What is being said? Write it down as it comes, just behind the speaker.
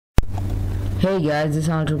Hey guys, this is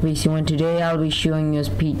PC, and today I'll be showing you a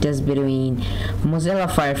speed test between Mozilla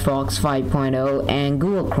Firefox 5.0 and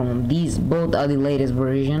Google Chrome. These both are the latest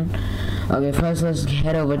version. Okay, first let's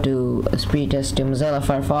head over to a speed test to Mozilla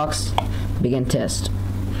Firefox. Begin test.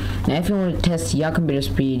 Now if you want to test your computer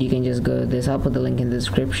speed, you can just go to this. I'll put the link in the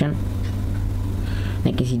description.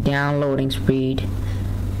 Now you can see downloading speed.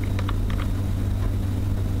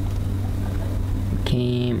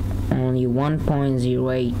 Came only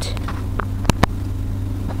 1.08.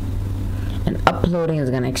 And uploading is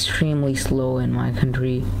gonna extremely slow in my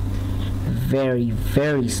country. Very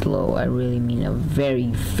slow. I really mean a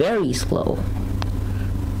very slow.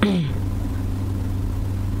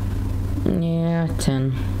 Yeah,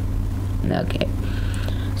 10. Okay,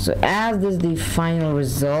 so as this is the final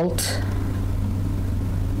result,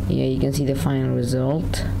 yeah, you can see the final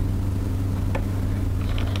result.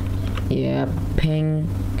 Yeah, ping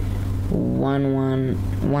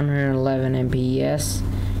 111 Mbps,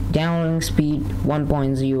 downloading speed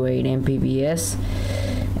 1.08 Mbps,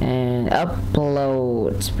 and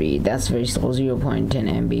upload speed, that's very slow, 0.10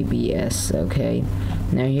 Mbps. Okay,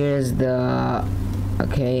 now here's the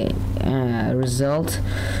result.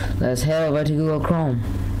 Let's head over to Google Chrome.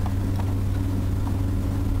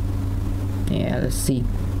 Yeah, let's see.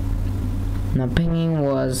 Now pinging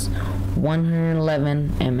was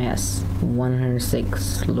 111 ms,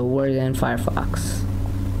 106, lower than Firefox.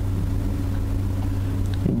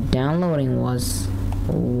 Downloading was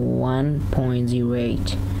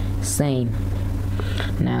 1.08, same.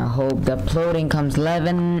 Now hope the uploading comes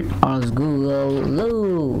 11 or else Google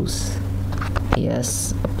lose.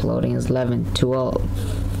 Yes, uploading is 11, 12.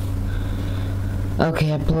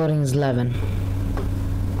 Okay, uploading is 11.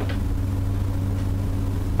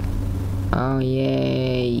 Oh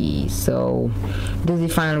yay! So this is the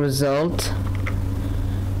final result.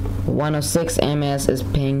 106 ms is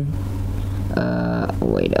ping.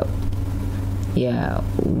 Wait up. Yeah,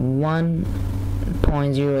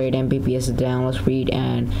 1.08 Mbps is download speed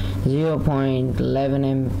and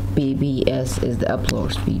 0.11 Mbps is the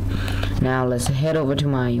upload speed. Now let's head over to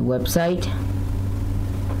my website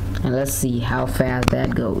and let's see how fast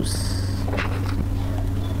that goes.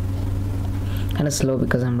 Kind of slow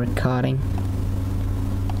because I'm recording.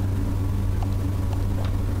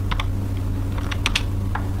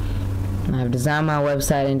 I've designed my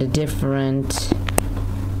website into different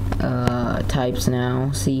types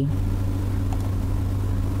now. See?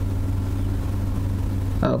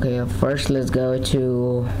 Okay, first let's go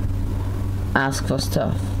to ask for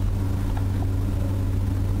stuff.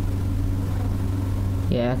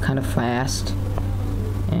 Yeah, kind of fast.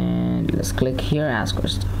 And let's click here, ask for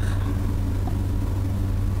stuff.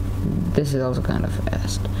 This is also kind of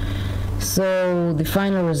fast. So the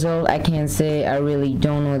final result, I can't say. I really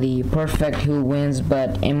don't know the perfect who wins,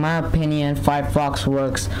 but in my opinion Firefox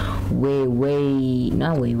works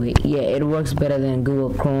it works better than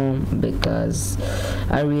Google Chrome, because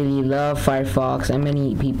I really love Firefox and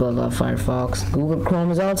many people love Firefox. Google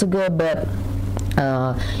Chrome is also good, but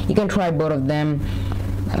you can try both of them.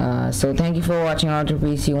 So thank you for watching our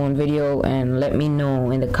PC1 video, and let me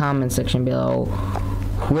know in the comment section below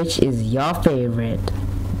which is your favorite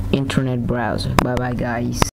internet browser. Bye bye guys.